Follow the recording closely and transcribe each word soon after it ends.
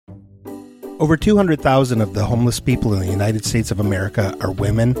Over 200,000 of the homeless people in the United States of America are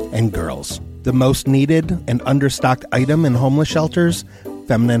women and girls. The most needed and understocked item in homeless shelters?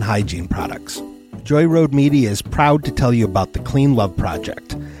 Feminine hygiene products. Joy Road Media is proud to tell you about the Clean Love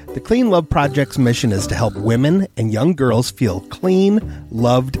Project. The Clean Love Project's mission is to help women and young girls feel clean,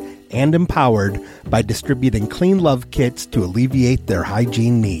 loved, and empowered by distributing Clean Love kits to alleviate their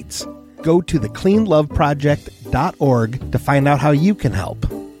hygiene needs. Go to thecleanloveproject.org to find out how you can help.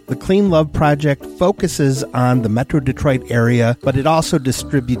 The Clean Love Project focuses on the Metro Detroit area, but it also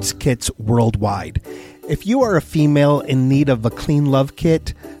distributes kits worldwide. If you are a female in need of a Clean Love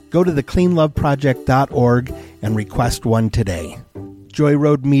kit, go to thecleanloveproject.org and request one today. Joy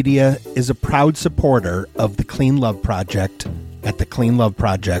Road Media is a proud supporter of the Clean Love Project at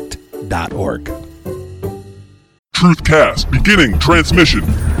thecleanloveproject.org. Truthcast beginning transmission.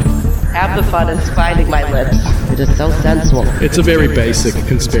 Half the fun is finding my lips. It is so sensual. It's a very basic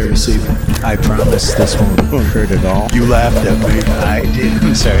conspiracy. I promise this won't hurt at all. You laughed at me. I did.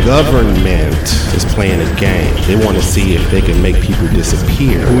 I'm sorry. Government is playing a game. They want to see if they can make people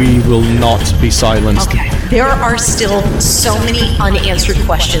disappear. We will not be silenced. Okay. There are still so many unanswered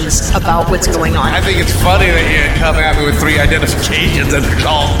questions about what's going on. I think it's funny that you come at me with 3 identifications and they're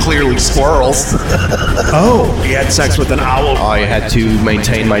all clearly squirrels. Oh, he had sex with an owl. I had to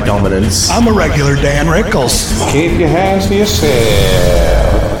maintain my dominance. I'm a regular Dan Rickles. Keep your hands to yourself.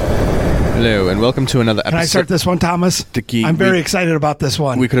 Hello, and welcome to another episode. Can I start this one, Thomas? Dickie, I'm very excited about this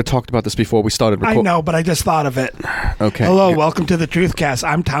one. We could have talked about this before we started I know, but I just thought of it. Okay. Hello, welcome to the Truthcast.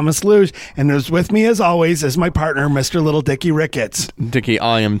 I'm Thomas Luge, and there's with me, as always, is my partner, Mr. Little Dickie Ricketts. Dickie,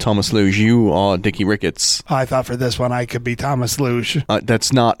 I am Thomas Luge. You are Dickie Ricketts. I thought for this one I could be Thomas Luge.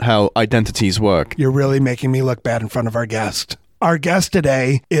 That's not how identities work. You're really making me look bad in front of our guest. Our guest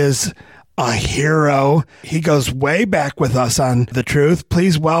today is a hero. He goes way back with us on The Truth.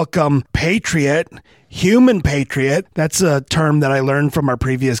 Please welcome Patriot, human patriot. That's a term that I learned from our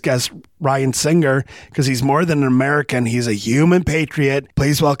previous guest, Ryan Singer, because he's more than an American. He's a human patriot.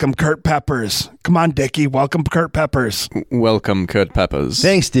 Please welcome Kurt Peppers. Come on, Dickie. Welcome, Kurt Peppers. Welcome, Kurt Peppers.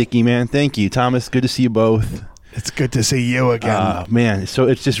 Thanks, Dickie, man. Thank you. Thomas, good to see you both. It's good to see you again. Man, so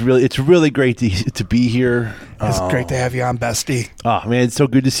it's really great to be here. It's great to have you on, bestie. Oh man, it's so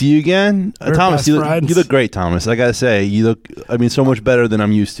good to see you again. Thomas, you look great, Thomas. I gotta say, you look, so much better than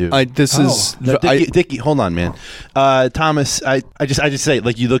I'm used to. Dickie, hold on, man. Thomas, I just say,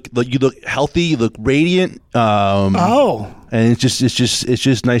 like, you look healthy, you look radiant. And it's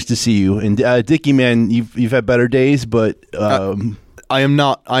just nice to see you. And Dickie, man, you've had better days, but I am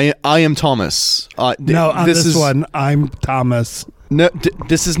not. I am Thomas. This one, I'm Thomas. No,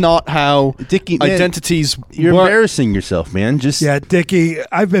 this is not how Dickie, identities You're work. embarrassing yourself, man. Dickie,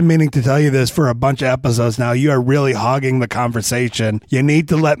 I've been meaning to tell you this for a bunch of episodes now. You are really hogging the conversation. You need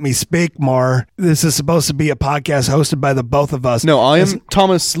to let me speak more. This is supposed to be a podcast hosted by the both of us. No, I am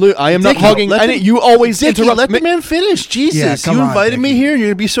Thomas Luge. I am Dickie, not hogging. You always interrupt. Let the man finish. Jesus, Yeah, you on, invited me Dickie. here and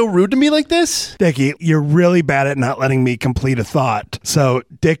you're going to be so rude to me like this? Dickie, you're really bad at not letting me complete a thought. So,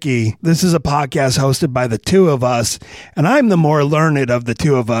 Dickie, this is a podcast hosted by the two of us, and I'm the more learned of the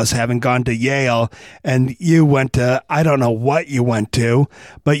two of us, having gone to Yale, and you went to, I don't know what you went to,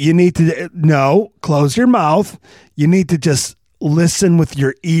 but you need to, close your mouth. You need to just listen with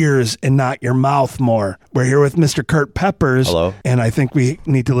your ears and not your mouth more. We're here with Mr. Kurt Peppers. Hello. And I think we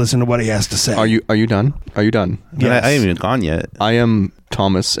need to listen to what he has to say. Are you done? Are you done? Yes. I haven't even gone yet. I am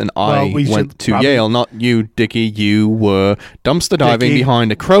Thomas, and I we went should to probably- Yale, not you, Dickie. You were dumpster diving Dickie.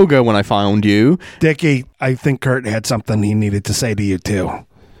 behind a Kroger when I found you. Dickie, I think Kurt had something he needed to say to you, too.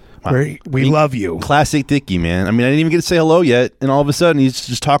 We love you. Classic Dickie, man. I didn't even get to say hello yet, and all of a sudden he's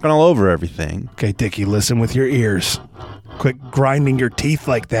just talking all over everything. Okay, Dickie, listen with your ears. Quit grinding your teeth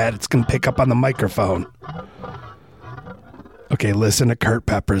like that. It's going to pick up on the microphone. Okay, listen to Kurt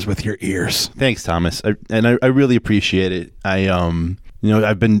Peppers with your ears. Thanks, Thomas. I really appreciate it.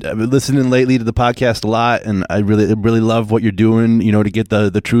 I've been listening lately to the podcast a lot, and I really love what you're doing, to get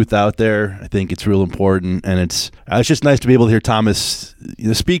the truth out there. I think it's real important, and it's just nice to be able to hear Thomas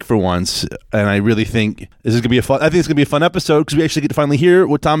speak for once. And I really think this is going to be a fun episode because we actually get to finally hear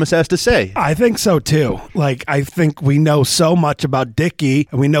what Thomas has to say. I think so too. I think we know so much about Dickie,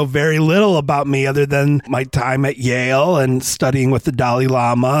 and we know very little about me other than my time at Yale and studying with the Dalai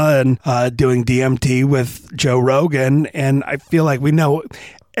Lama and doing DMT with Joe Rogan. And I feel like we know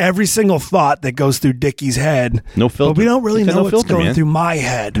every single thought that goes through Dickie's head. No filter. But we don't really know what's going man. through my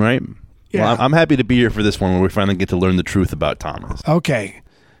head. Right. Yeah. Well, I'm happy to be here for this one where we finally get to learn the truth about Thomas. Okay.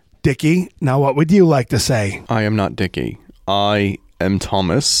 Dickie, now what would you like to say? I am not Dickie. I am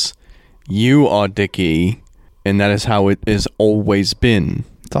Thomas. You are Dickie, and that is how it has always been.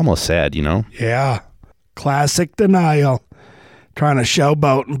 It's almost sad, you know? Yeah. Classic denial. Trying to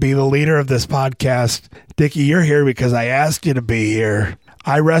showboat and be the leader of this podcast. Dickie, you're here because I asked you to be here.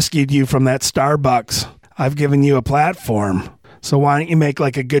 I rescued you from that Starbucks. I've given you a platform. So why don't you make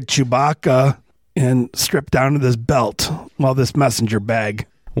like a good Chewbacca and strip down to this belt while this messenger bag?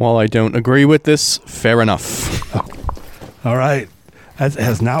 While I don't agree with this, fair enough. All right. That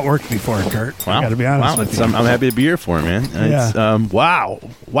has not worked before, Kurt. Wow. I got to be honest with you. I'm happy to be here for it, man. It's, wow,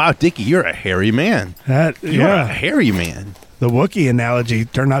 Dickie, you're a hairy man. You're a hairy man. The Wookiee analogy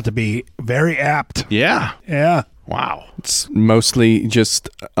turned out to be very apt. Yeah. Yeah. Wow. It's mostly just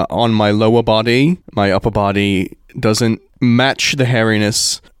on my lower body. My upper body doesn't match the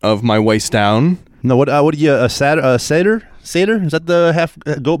hairiness of my waist down. No, what are you, a satyr? Satyr? Is that the half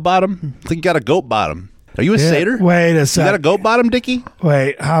goat bottom? I think you got a goat bottom. Are you a satyr? Wait a second. You got a goat bottom, Dickie?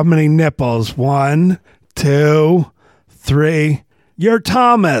 Wait, how many nipples? 1, 2, 3. You're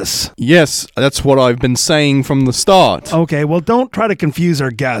Thomas. Yes, that's what I've been saying from the start. Okay, well, don't try to confuse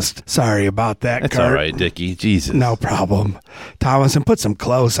our guest. Sorry about that, That's Kurt. all right, Dickie. Jesus. No problem. Thomas, and put some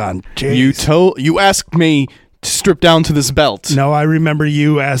clothes on. Jeez. You asked me to strip down to this belt. No, I remember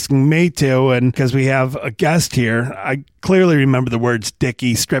you asking me to, and because we have a guest here, I clearly remember the words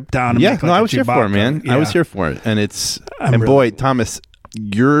Dickie, strip down. And make like I was here for it, man. Yeah. I was here for it. And boy, Thomas,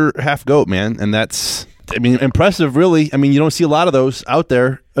 you're half goat, man. And that's, I mean, impressive, really. I mean, you don't see a lot of those out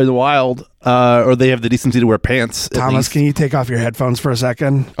there in the wild, or they have the decency to wear pants. Thomas, can you take off your headphones for a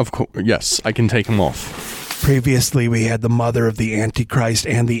second? Of course, yes, I can take them off. Previously, we had the mother of the Antichrist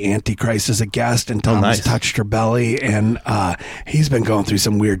and the Antichrist as a guest, and Thomas touched her belly, and he's been going through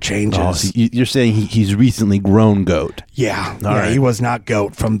some weird changes. Oh, so you're saying he's recently grown goat? Yeah. All right. He was not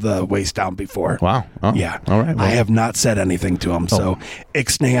goat from the waist down before. Wow. Oh, yeah. All right. Well, I have not said anything to him, so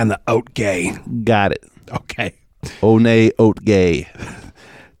ixnay on the oat gay. Got it. Okay. One oat gay.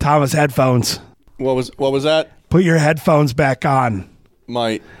 Thomas, headphones. What was that? Put your headphones back on.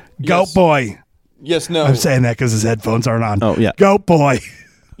 My goat boy. Yes, no. I'm saying that because his headphones aren't on. Oh, yeah. Goat boy.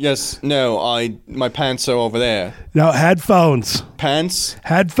 Yes, no. My pants are over there. No, headphones. Pants?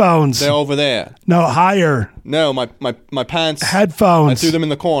 Headphones. They're over there. No, higher. No, my pants. Headphones. I threw them in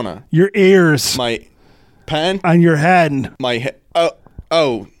the corner. Your ears. My pants? On your head. My head.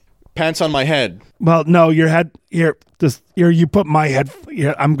 Oh, pants on my head. Well, no, your head. Here, you put my head.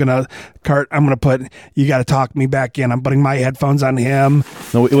 Here, Kurt, you got to talk me back in. I'm putting my headphones on him.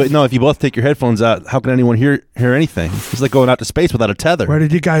 No, wait, no. If you both take your headphones out, how can anyone hear anything? It's like going out to space without a tether. Where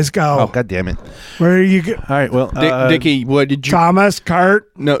did you guys go? Oh, God damn it. Where are you? All right, well, Dickie, what did you? Thomas,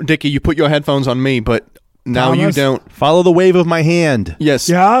 Kurt. No, Dickie, you put your headphones on me, but now Thomas? you don't. Follow the wave of my hand. Yes.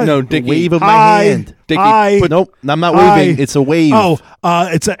 Yeah. No, Dickie. Wave of my hand. Dickie, nope, I'm not waving. It's a wave. Oh,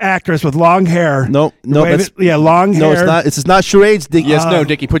 it's an actress with long hair. No, long hair. No, it's not. It's not charades, Dickie. Yes, no,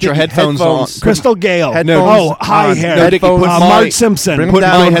 Dickie, put your headphones on. Crystal Gale. Headphones high hair. No, Dickie, put Marge Simpson. Bring put them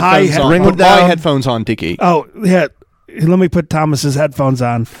my down. headphones on. Bring Put them down. my headphones on, Dickie. Oh, yeah. Let me put Thomas's headphones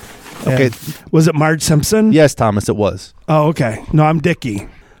on. Okay. Was it Marge Simpson? Yes, Thomas, it was. Oh, okay. No, I'm Dickie.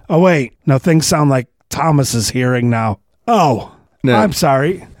 Oh, wait. No, things sound like Thomas is hearing now. Oh, no. I'm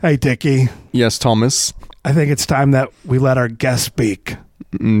sorry. Hey, Dickie. Yes, Thomas. I think it's time that we let our guest speak.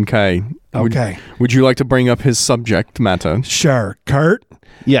 Okay. Okay. Would you like to bring up his subject matter? Sure. Kurt?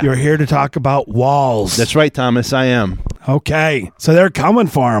 Yeah. You're here to talk about walls. That's right, Thomas, I am. Okay. So they're coming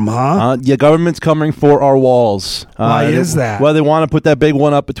for him, huh? Yeah, government's coming for our walls. Why is that? Well, they want to put that big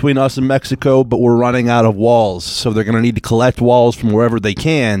one up between us and Mexico, but we're running out of walls. So they're going to need to collect walls from wherever they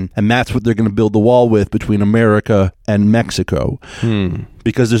can, and that's what they're going to build the wall with between America and Mexico.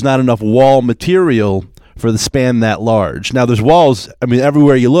 Because there's not enough wall material for the span that large. Now, there's walls, I mean,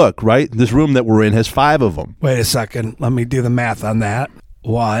 everywhere you look, right? This room that we're in has 5 of them. Wait a second. Let me do the math on that.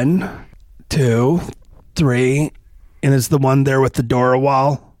 1, 2, 3, and is the one there with the Dora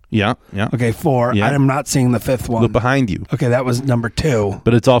wall? Yeah, yeah. Okay, 4. Yeah. I'm not seeing the 5th one. Look behind you. Okay, that was number 2.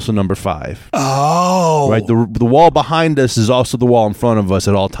 But it's also number 5. Oh. Right, the wall behind us is also the wall in front of us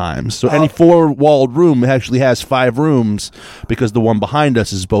at all times. So any 4-walled room actually has 5 rooms because the one behind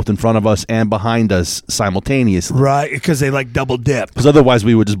us is both in front of us and behind us simultaneously. Right, because they like double dip. Because otherwise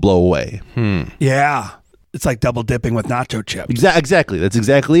we would just blow away. Yeah. It's like double dipping with nacho chips. Exactly. That's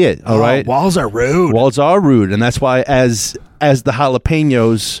exactly it. All right. Walls are rude. Walls are rude, and that's why as the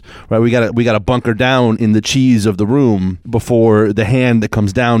jalapenos, right, we got to bunker down in the cheese of the room before the hand that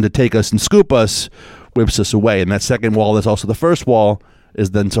comes down to take us and scoop us whips us away. And that second wall, that's also the first wall,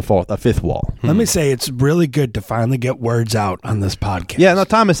 is then a fifth wall. Let me say, it's really good to finally get words out on this podcast. Yeah, no,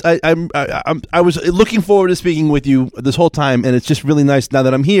 Thomas, I was looking forward to speaking with you this whole time, and it's just really nice now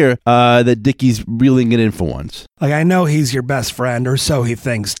that I'm here that Dickie's reeling it in for once. Like, I know he's your best friend, or so he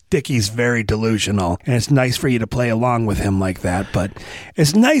thinks. Dickie's very delusional, and it's nice for you to play along with him like that, but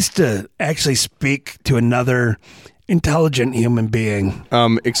it's nice to actually speak to another intelligent human being.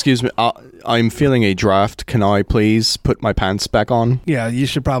 Excuse me, I'm feeling a draft. Can I please put my pants back on? Yeah, you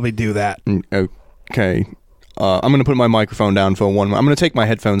should probably do that. Okay. I'm going to put my microphone down for one. I'm going to take my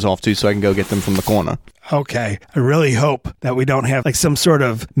headphones off, too, so I can go get them from the corner. Okay. I really hope that we don't have like some sort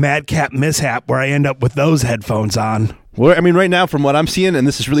of madcap mishap where I end up with those headphones on. Well, I mean, right now, from what I'm seeing, and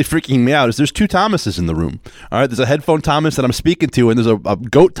this is really freaking me out, is there's two Thomases in the room. All right, there's a headphone Thomas that I'm speaking to, and there's a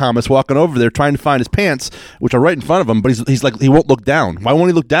goat Thomas walking over there trying to find his pants, which are right in front of him, but he's like, he won't look down. Why won't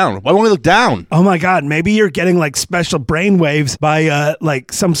he look down? Why won't he look down? Oh my God, maybe you're getting like special brain waves by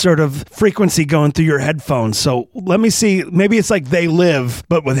like some sort of frequency going through your headphones. So let me see, maybe it's like They Live,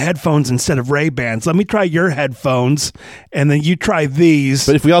 but with headphones instead of Ray-Bans. Let me try your headphones, and then you try these.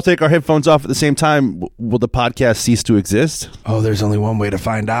 But if we all take our headphones off at the same time, will the podcast cease to exist? Oh, there's only one way to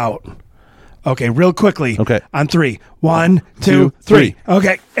find out. Okay, real quickly. Okay. On 3. 1, 2, 3.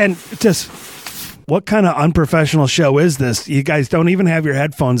 Okay, and just... What kind of unprofessional show is this? You guys don't even have your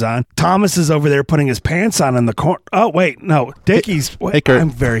headphones on. Thomas is over there putting his pants on in the corner. Oh, wait, no. Dickie's... Hey, Kurt.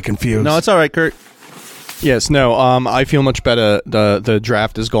 I'm very confused. No, it's all right, Kurt. Yes, no, I feel much better. The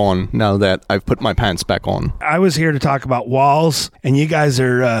draft is gone now that I've put my pants back on. I was here to talk about walls, and you guys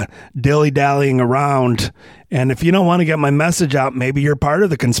are dilly-dallying around. And if you don't want to get my message out, maybe you're part of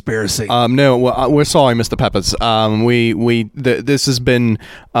the conspiracy. No, we're sorry, Mr. Peppers. This has been,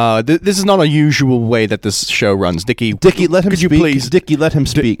 this is not a usual way that this show runs. Dickie, let him speak. You please? Dickie, let him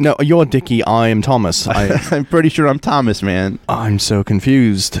speak. No, you're Dickie. I am Thomas. I'm pretty sure I'm Thomas, man. I'm so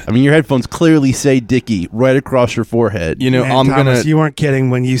confused. I mean, your headphones clearly say Dickie right across your forehead. You know, Man, Thomas, you weren't kidding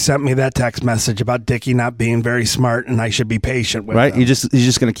when you sent me that text message about Dickie not being very smart, and I should be patient with him. He's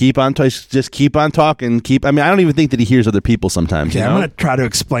just going to keep on talking. I don't even think that he hears other people sometimes. Yeah, I'm going to try to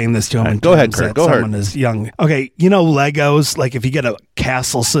explain this to him. Go ahead, Kurt. Go ahead. Someone is young. Okay, you know Legos, like if you get a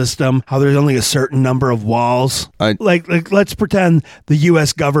castle system, how there's only a certain number of walls? Like let's pretend the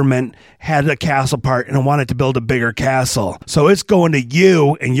U.S. government had a castle part and wanted to build a bigger castle. So it's going to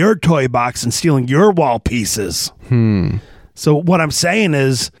you and your toy box and stealing your wall pieces. So what I'm saying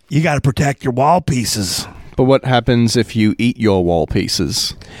is you got to protect your wall pieces. But what happens if you eat your wall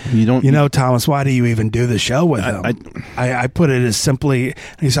pieces? You don't. You know, Thomas, why do you even do the show with him? I put it as simply,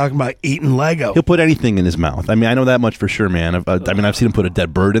 he's talking about eating Lego. He'll put anything in his mouth. I mean, I know that much for sure, man. I've seen him put a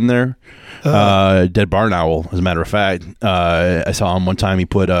dead bird in there. Dead barn owl, as a matter of fact. I saw him one time, he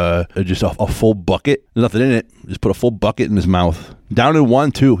put just a full bucket. There's nothing in it. Just put a full bucket in his mouth. Down in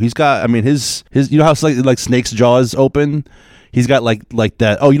one, too. He's got, I mean, his you know how it's like snake's jaws open? He's got like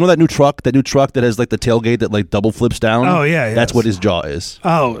that. Oh, you know that new truck that has like the tailgate that like double flips down? Oh, yeah. That's what his jaw is.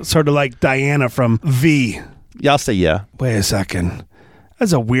 Oh, sort of like Diana from V. Yeah, I'll say yeah. Wait a second.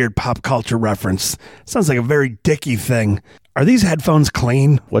 That's a weird pop culture reference. Sounds like a very Dickie thing. Are these headphones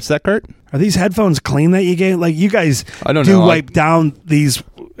clean? What's that, Kurt? Are these headphones clean that you gave? Like, you guys wipe down these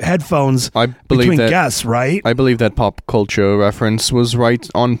headphones between guests, right? I believe that pop culture reference was right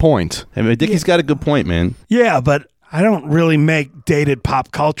on point. I mean, Dickie's got a good point, man. Yeah, but I don't really make dated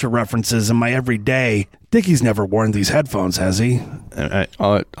pop culture references in my everyday. Dickie's never worn these headphones, has he?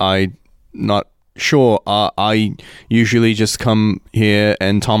 I'm not sure. I usually just come here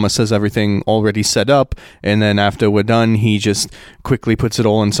and Thomas has everything already set up, and then after we're done, he just quickly puts it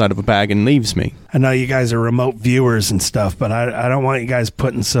all inside of a bag and leaves me. I know you guys are remote viewers and stuff, but I don't want you guys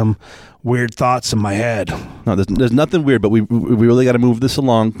putting some weird thoughts in my head. No, there's nothing weird, but we really got to move this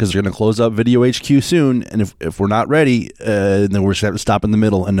along because we're going to close up Video HQ soon, and if we're not ready, then we're just going to stop in the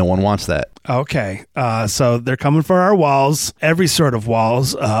middle, and no one wants that. Okay, so they're coming for our walls, every sort of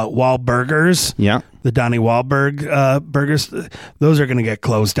walls, Wahlburgers. Yeah. The Donnie Wahlberg burgers, those are going to get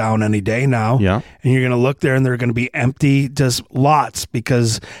closed down any day now. Yeah. And you're going to look there and they're going to be empty, just lots,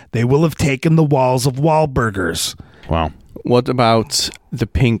 because they will have taken the walls of Wahlburgers. Wow. What about the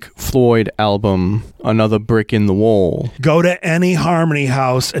Pink Floyd album, Another Brick in the Wall? Go to any Harmony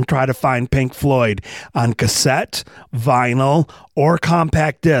house and try to find Pink Floyd on cassette, vinyl, or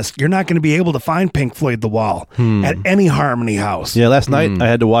compact disc. You're not going to be able to find Pink Floyd The Wall at any Harmony house. Yeah, last night I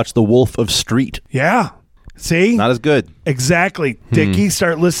had to watch The Wolf of Street. Yeah. See? Not as good. Exactly. Dickie,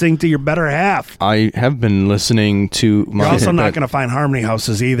 start listening to your better half. I have been listening to my... You're also not going to find Harmony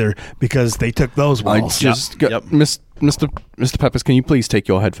houses either because they took those walls. Mr. Peppers, can you please take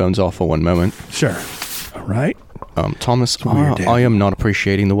your headphones off for one moment? Sure. All right. Thomas, weird, Dan. I am not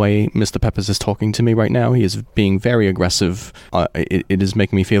appreciating the way Mr. Peppers is talking to me right now. He is being very aggressive. It is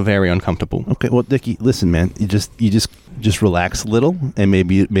making me feel very uncomfortable. Okay, well, Dickie, listen, man. You just relax a little, and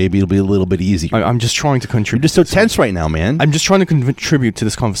maybe it'll be a little bit easier. I'm just trying to contribute. You're just so tense right now, man. I'm just trying to contribute to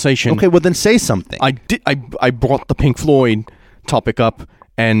this conversation. Okay, well then say something. I brought the Pink Floyd topic up,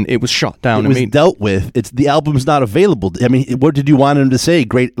 and it was shot down. It was dealt with. The album's not available. I mean, what did you want him to say?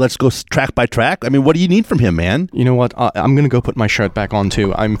 Great, let's go track by track. I mean, what do you need from him, man? You know what? I'm gonna go put my shirt back on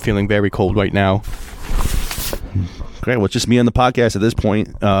too. I'm feeling very cold right now. Great. Well, it's just me on the podcast at this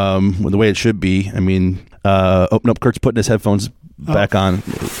point. The way it should be. I mean, open up. Kurt's putting his headphones back on.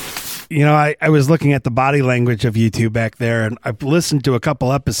 You know, I was looking at the body language of you two back there, and I've listened to a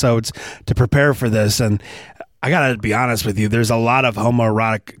couple episodes to prepare for this, and I gotta be honest with you, there's a lot of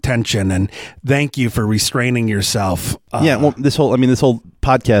homoerotic tension, and thank you for restraining yourself. Yeah, well, this whole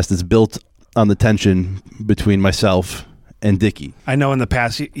podcast is built on the tension between myself and Dickie. I know in the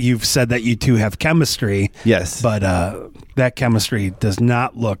past you've said that you two have chemistry. Yes. But that chemistry does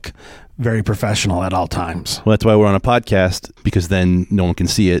not look very professional at all times. Well, that's why we're on a podcast, because then no one can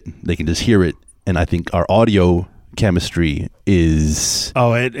see it. They can just hear it. And I think our audio chemistry is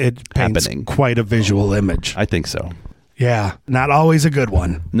it paints happening. Quite a visual image. I think so. Yeah, not always a good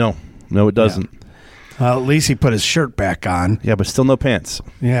one. No, it doesn't. Yeah. Well, at least he put his shirt back on. Yeah, but still no pants.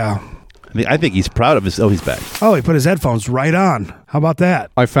 Yeah. I think he's proud of his... Oh, he's back. Oh, he put his headphones right on. How about that?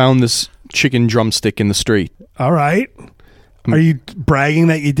 I found this chicken drumstick in the street. All right. Are you bragging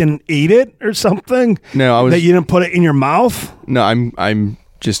that you didn't eat it or something? No, I was... That you didn't put it in your mouth? No, I'm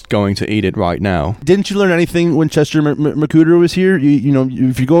just going to eat it right now. Didn't you learn anything when Chester McCuder was here? You know,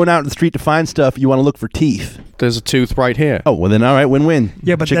 if you're going out in the street to find stuff, you want to look for teeth. There's a tooth right here. Oh, well then, all right, win-win.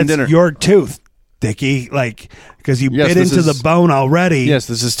 Yeah, but Chicken that's dinner. your tooth, Dickie. Like, because you bit into the bone already. Yes,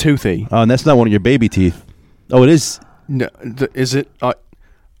 this is toothy. Oh, and that's not one of your baby teeth. Oh, it is? No, is it?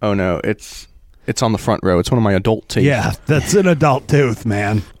 Oh no, it's on the front row. It's one of my adult teeth. Yeah, that's an adult tooth,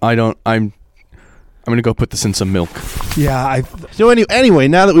 man. I'm going to go put this in some milk. Yeah. So anyway,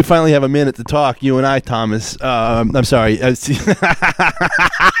 now that we finally have a minute to talk, you and I, Thomas, I'm sorry.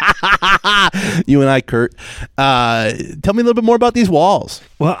 You and I, Kurt, tell me a little bit more about these walls.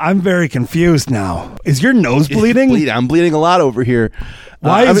 Well, I'm very confused now. Is your nose bleeding? I'm bleeding a lot over here.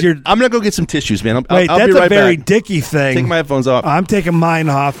 Why is your... I'm going to go get some tissues, man. Wait, I'll that's be right a very back. Dickie thing. Take my headphones off. I'm taking mine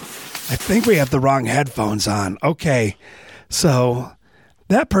off. I think we have the wrong headphones on. Okay. So...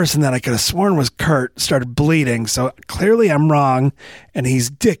 that person that I could have sworn was Kurt started bleeding, so clearly I'm wrong, and he's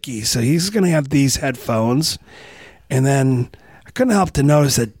Dickie, so he's going to have these headphones. And then I couldn't help to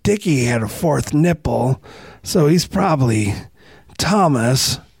notice that Dickie had a fourth nipple, so he's probably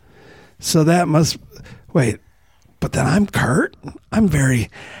Thomas. So that must... Wait, but then I'm Kurt? I'm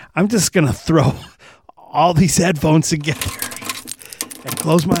just going to throw all these headphones together and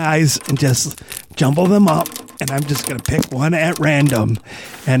close my eyes and just jumble them up. And I'm just going to pick one at random.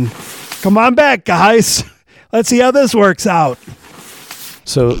 And come on back, guys. Let's see how this works out.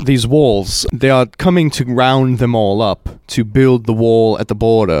 So these walls, they are coming to round them all up to build the wall at the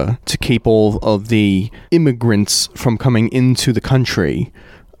border to keep all of the immigrants from coming into the country,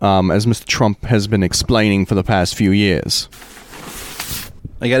 as Mr. Trump has been explaining for the past few years.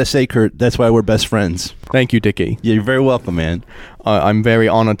 I got to say, Kurt, that's why we're best friends. Thank you, Dickie. Yeah, you're very welcome, man. I'm very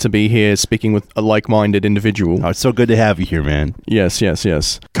honored to be here speaking with a like-minded individual. Oh, it's so good to have you here, man. Yes.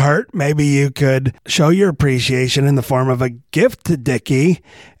 Kurt, maybe you could show your appreciation in the form of a gift to Dickie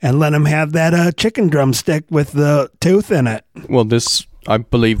and let him have that chicken drumstick with the tooth in it. Well, I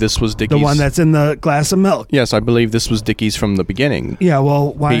believe this was Dickie's. The one that's in the glass of milk. Yes, I believe this was Dickie's from the beginning. Yeah,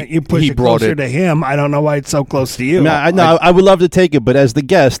 well, why don't you push it closer to him? I don't know why it's so close to you. I would love to take it, but as the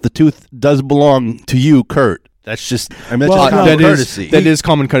guest, the tooth does belong to you, Kurt. That's just, common courtesy. That is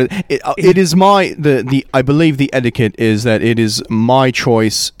common courtesy. It is I believe the etiquette is that it is my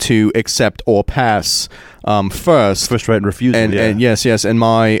choice to accept or pass first. First right refusal, and yes, and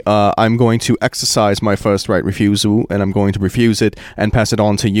I'm going to exercise my first right refusal, and I'm going to refuse it and pass it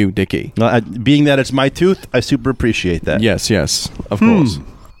on to you, Dickie. Being that it's my tooth, I super appreciate that. Yes, of course.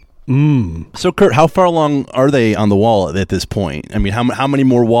 So, Kurt, how far along are they on the wall at this point? I mean, how many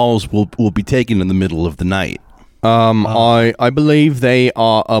more walls will be taken in the middle of the night? I believe they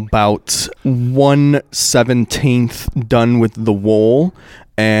are about 1/17 done with the wall,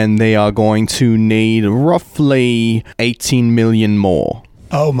 and they are going to need roughly 18 million more.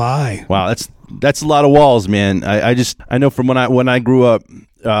 Oh my! Wow, that's a lot of walls, man. I know from when I grew up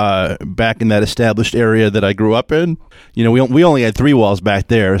back in that established area that I grew up in. You know, we only had 3 walls back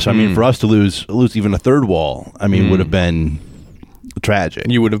there, so I mean, for us to lose even a third wall, I mean, would have been tragic.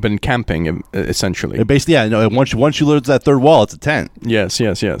 You would have been camping, essentially. Basically, yeah. No, once you lose that third wall, it's a tent. Yes.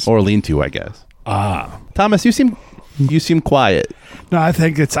 Or a lean-to, I guess. Thomas, you seem quiet. No, I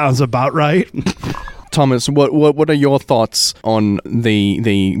think it sounds about right. Thomas, what are your thoughts on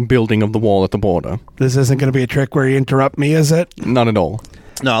the building of the wall at the border? This isn't going to be a trick where you interrupt me, is it? Not at all.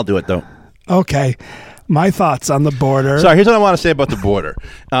 No, I'll do it, though. Okay. My thoughts on the border. Sorry, here's what I want to say about the border.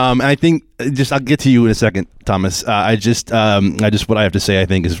 And I think I'll get to you in a second, Thomas. What I have to say I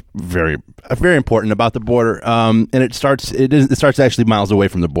think is very important about the border. And it starts actually miles away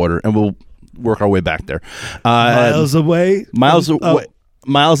from the border, and we'll work our way back there. Miles away? Miles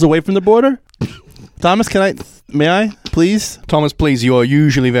away from the border? Thomas, may I, please? Thomas, please, you are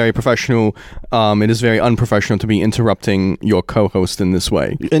usually very professional. It is very unprofessional to be interrupting your co-host in this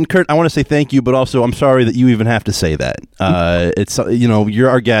way. And Kurt, I want to say thank you, but also I'm sorry that you even have to say that. It's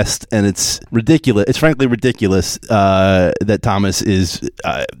you're our guest, and it's ridiculous. It's frankly ridiculous that Thomas is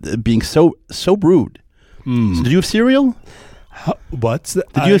being so rude. So did you have cereal? What's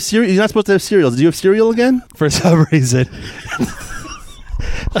that? Did you have cereal? You're not supposed to have cereal. Did you have cereal again? For some reason.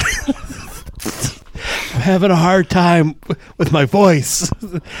 I'm having a hard time with my voice.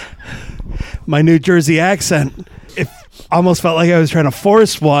 My New Jersey accent. It almost felt like I was trying to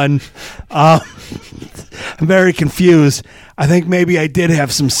force one. I'm very confused. I think maybe I did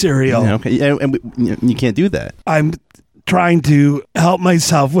have some cereal. Yeah, okay, and you can't do that. I'm trying to help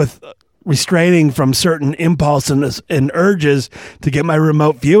myself with restraining from certain impulses and urges to get my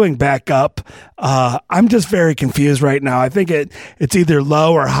remote viewing back up. I'm just very confused right now. I think it's either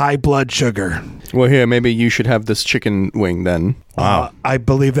low or high blood sugar. Well, here, maybe you should have this chicken wing then. Wow. I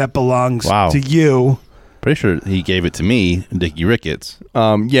believe that belongs to you. Pretty sure he gave it to me, Dickie Ricketts.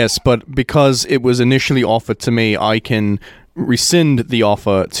 Yes, but because it was initially offered to me, I can rescind the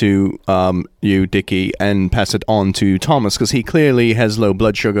offer to you, Dickie, and pass it on to Thomas, because he clearly has low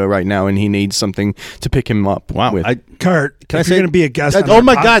blood sugar right now, and he needs something to pick him up with. Kurt, can I if say, you're going to be a guest on oh our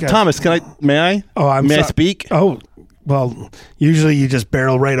my podcast, God, Thomas, may I? Oh, May I speak? Oh, well, usually you just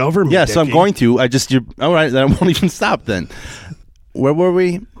barrel right over me. Yes, Dickie. I'm going to. You're all right. Then I won't even stop. Then, where were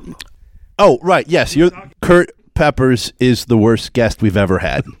we? Oh, right. Yes, Kurt Peppers is the worst guest we've ever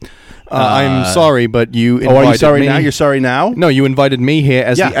had. I'm sorry, but you invited me. Are you sorry now? You're sorry now? No, you invited me here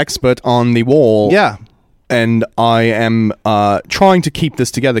as the expert on the wall. Yeah. And I am trying to keep this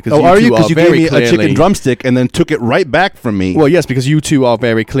together because are you? Because you gave me a chicken drumstick and then took it right back from me. Well, yes, because you two are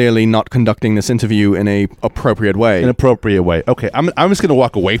very clearly not conducting this interview in a appropriate way. Okay, I'm just going to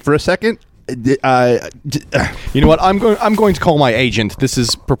walk away for a second. You know what? I'm going to call my agent. This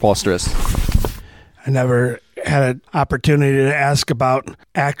is preposterous. I never had an opportunity to ask about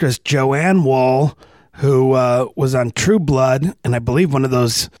actress Joanne Wall, who was on True Blood, and I believe one of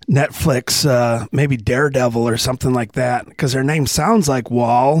those Netflix, maybe Daredevil or something like that, because her name sounds like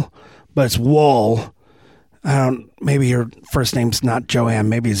Wall, but it's Wool. Maybe her first name's not Joanne,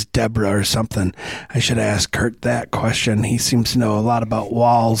 maybe it's Deborah or something. I should ask Kurt that question. He seems to know a lot about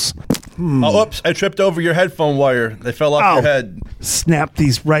walls. Oh, oops, I tripped over your headphone wire. They fell off your head. Snap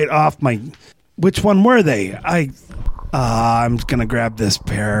these right off my... Which one were they? I'm going to grab this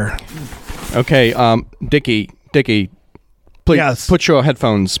pair. Okay, Dickie, please put your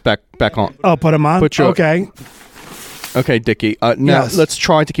headphones back on. Oh, put them on? Okay. Okay, Dickie. Now, let's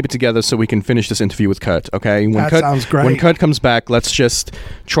try to keep it together so we can finish this interview with Kurt, okay? Sounds great. When Kurt comes back, let's just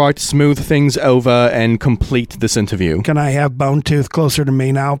try to smooth things over and complete this interview. Can I have Bone Tooth closer to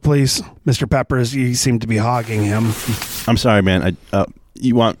me now, please? Mr. Peppers, you seem to be hogging him. I'm sorry, man.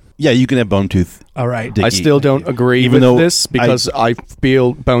 You want... Yeah, you can have Bone Tooth. All right. Dickie. I still don't agree with this because I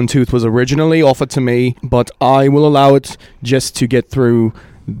feel Bone Tooth was originally offered to me, but I will allow it just to get through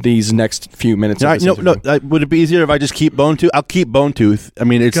these next few minutes. Would it be easier if I just keep Bone Tooth? I'll keep Bone Tooth. I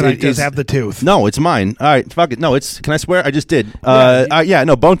mean, Can I just have the tooth? No, it's mine. All right, fuck it. No, can I swear? I just did.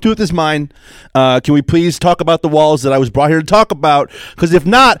 No, Bone Tooth is mine. Can we please talk about the walls that I was brought here to talk about? Because if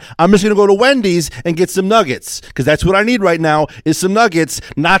not, I'm just going to go to Wendy's and get some nuggets. Because that's what I need right now is some nuggets,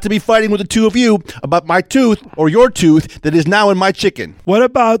 not to be fighting with the two of you about my tooth or your tooth that is now in my chicken. What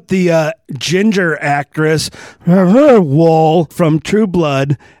about the ginger actress, Wall from True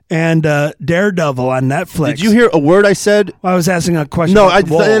Blood, and Daredevil on Netflix? Did you hear a word I said? Well, I was asking a question. No,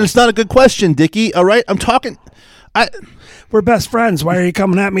 it's not a good question, Dickie. All right, I'm talking. We're best friends. Why are you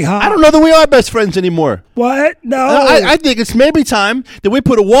coming at me hot? I don't know that we are best friends anymore. What? No. I think it's maybe time that we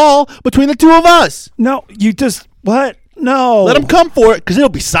put a wall between the two of us. No, you just... What? No. Let him come for it, because it'll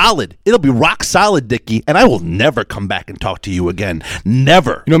be solid. It'll be rock solid, Dickie, and I will never come back and talk to you again.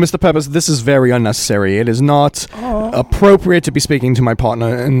 Never. You know, Mr. Peppers, this is very unnecessary. It is not appropriate to be speaking to my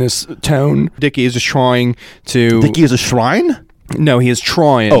partner in this tone. Dickie is just trying to... Dickie is a shrine? No, he is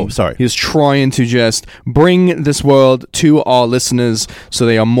trying. Oh, sorry. He is trying to just bring this world to our listeners so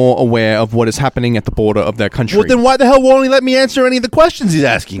they are more aware of what is happening at the border of their country. Well, then why the hell won't he let me answer any of the questions he's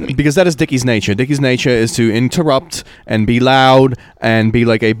asking me? Because that is Dickie's nature. Dickie's nature is to interrupt and be loud and be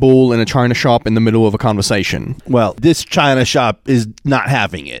like a bull in a china shop in the middle of a conversation. Well, this china shop is not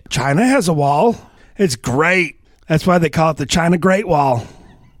having it. China has a wall. It's great. That's why they call it the China Great Wall.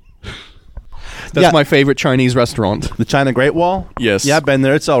 That's my favorite Chinese restaurant. The China Great Wall? Yes. Yeah, I've been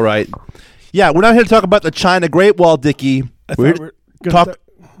there. It's all right. Yeah, we're not here to talk about the China Great Wall, Dickie. We're here to talk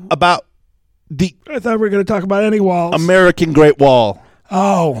about the... I thought we were going to talk about any walls. American Great Wall.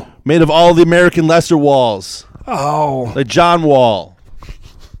 Oh. Made of all the American lesser walls. Oh. The John Wall.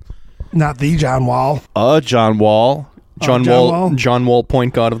 Not the John Wall. John Wall. John Wall,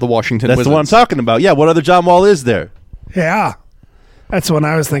 point guard of the Washington That's Wizards. the one I'm talking about. Yeah, what other John Wall is there? Yeah. That's the one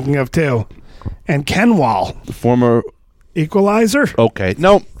I was thinking of, too. And Ken Wall. The former... Equalizer? Okay.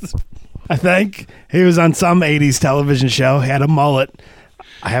 No. I think. He was on some 80s television show, had a mullet.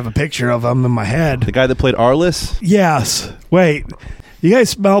 I have a picture of him in my head. The guy that played Arliss? Yes. Wait. You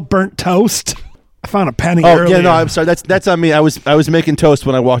guys smell burnt toast? I found a penny earlier. Yeah, no, I'm sorry. That's on me. I was making toast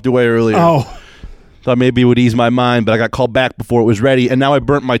when I walked away earlier. Oh. Thought maybe it would ease my mind, but I got called back before it was ready, and now I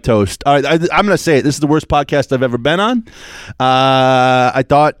burnt my toast. All right, I'm going to say it. This is the worst podcast I've ever been on. I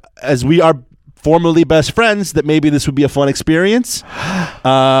thought, as we are formerly best friends, that maybe this would be a fun experience,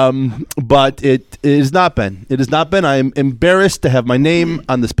 but it has not been. It has not been. I am embarrassed to have my name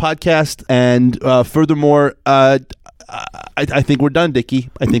on this podcast, and furthermore, I think we're done,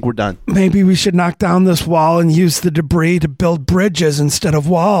 Dickie. I think we're done. Maybe we should knock down this wall and use the debris to build bridges instead of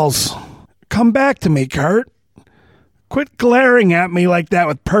walls. Come back to me, Kurt. Quit glaring at me like that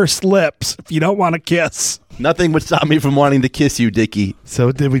with pursed lips if you don't want to kiss. Nothing would stop me from wanting to kiss you, Dickie.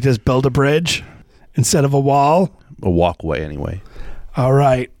 So did we just build a bridge instead of a wall? A walkway, anyway. All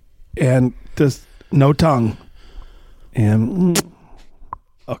right. And just no tongue. And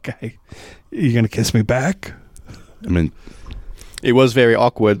okay. You going to kiss me back? I mean, it was very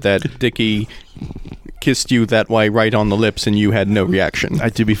awkward that Dickie kissed you that way right on the lips and you had no reaction.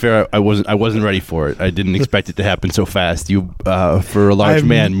 To be fair, I wasn't ready for it. I didn't expect it to happen so fast. You, for a large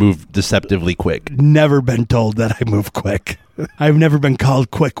man, moved deceptively quick. Never been told that I move quick. I've never been called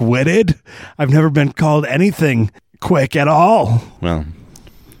quick-witted. I've never been called anything quick at all. Well,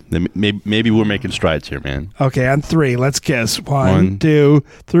 maybe we're making strides here, man. Okay, on 3, let's kiss. 1, 2,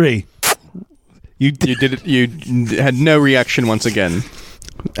 3. You did it. You had no reaction once again.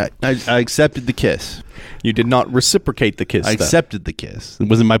 I accepted the kiss. You did not reciprocate the kiss. I accepted the kiss. It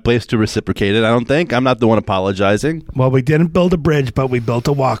wasn't my place to reciprocate it, I don't think. I'm not the one apologizing. Well, we didn't build a bridge, but we built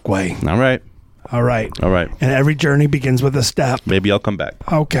a walkway. All right. All right. All right. And every journey begins with a step. Maybe I'll come back.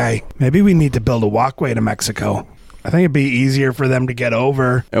 Okay. Maybe we need to build a walkway to Mexico. I think it'd be easier for them to get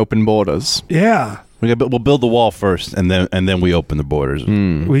over. Open borders. Yeah. We'll build the wall first, and then we open the borders.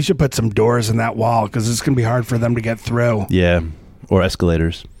 We should put some doors in that wall, because it's going to be hard for them to get through. Yeah. Or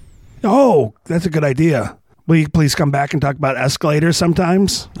escalators. Oh, that's a good idea. Will you please come back and talk about escalators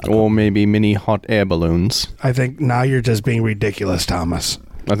sometimes? Or maybe mini hot air balloons. I think now you're just being ridiculous, Thomas.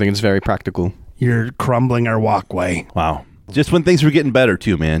 I think it's very practical. You're crumbling our walkway. Wow. Just when things were getting better,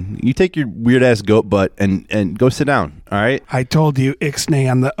 too, man. You take your weird-ass goat butt and go sit down, all right? I told you, ixnay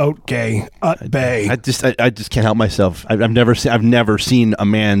on the oat gay, ut bay. I just can't help myself. I've never seen a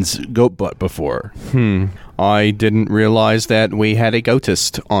man's goat butt before. I didn't realize that we had a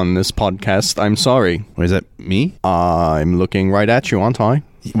goatist on this podcast. I'm sorry. Wait, is that me? I'm looking right at you, aren't I?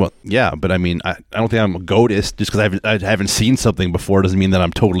 Well, yeah, but I mean, I don't think I'm a goatist. Just because I haven't seen something before doesn't mean that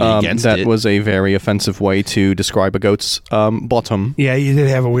I'm totally against it. That was a very offensive way to describe a goat's bottom. Yeah, you did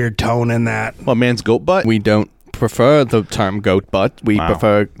have a weird tone in that. Well, man's goat butt? We don't prefer the term goat butt. We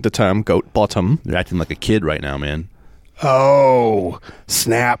prefer the term goat bottom. You're acting like a kid right now, man. Oh,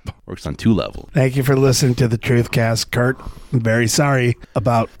 snap. Works on 2 levels. Thank you for listening to the Truthcast, Kurt. I'm very sorry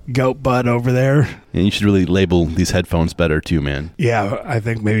about goat butt over there. And you should really label these headphones better too, man. Yeah, I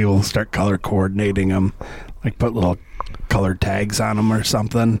think maybe we'll start color coordinating them. Like put little color tags on them or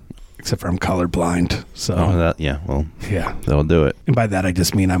something. Except for I'm colorblind. So yeah, that'll do it. And by that I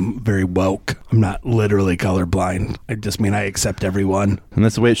just mean I'm very woke. I'm not literally colorblind. I just mean I accept everyone. And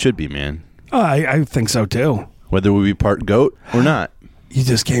that's the way it should be, man. I think so too. Whether we be part goat or not. You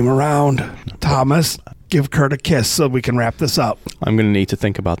just came around. Thomas, give Kurt a kiss so we can wrap this up. I'm going to need to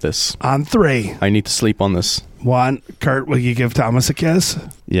think about this. On 3. I need to sleep on this. 1. Kurt, will you give Thomas a kiss?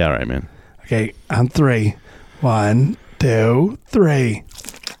 Yeah, all right, man. Okay, on 3. 1, 2, 3.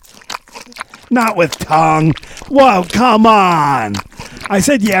 Not with tongue. Whoa, come on. I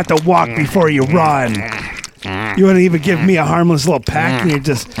said you have to walk before you run. You wouldn't even give me a harmless little peck, and you're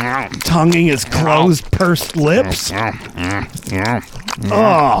just tonguing his closed, pursed lips.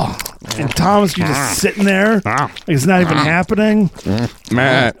 Oh, and Thomas, you're just sitting there like it's not even happening.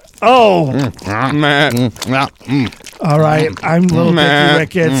 Oh, all right. I'm Little Dicky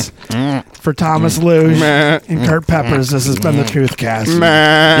Ricketts for Thomas Luge and Kurt Peppers. This has been the Truthcast. Give me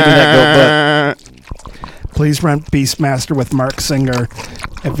that goat butt. Please rent Beastmaster with Mark Singer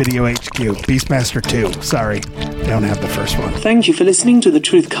at Video HQ. Beastmaster 2. Sorry, they don't have the first one. Thank you for listening to the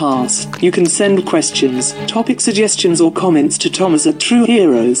Truthcast. You can send questions, topic suggestions, or comments to Thomas at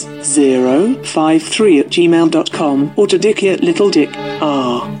trueheroes053@gmail.com or to Dickie at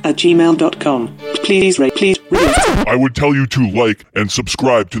littledicr@gmail.com. Please rate. I would tell you to like and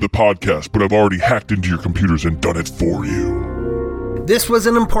subscribe to the podcast, but I've already hacked into your computers and done it for you. This was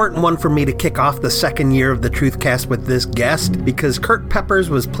an important one for me to kick off the second year of the Truthcast with this guest because Kurt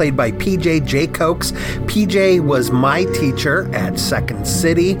Peppers was played by PJ Jaycox. PJ was my teacher at Second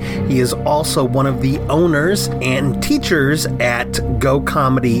City. He is also one of the owners and teachers at Go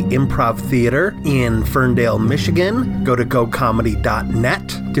Comedy Improv Theater in Ferndale, Michigan. Go to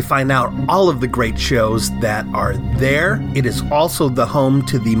gocomedy.net to find out all of the great shows that are there. It is also the home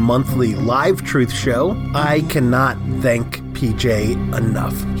to the monthly live truth show. I cannot thank PJ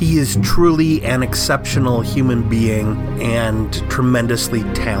enough. He is truly an exceptional human being and tremendously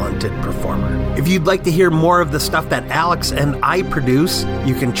talented performer. If you'd like to hear more of the stuff that Alex and I produce,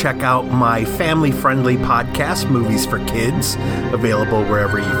 you can check out my family-friendly podcast, Movies for Kids, available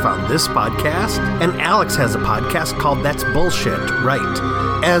wherever you found this podcast. And Alex has a podcast called That's Bullshit, Right?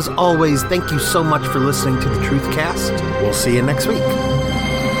 As always, thank you so much for listening to the Truthcast. We'll see you next week.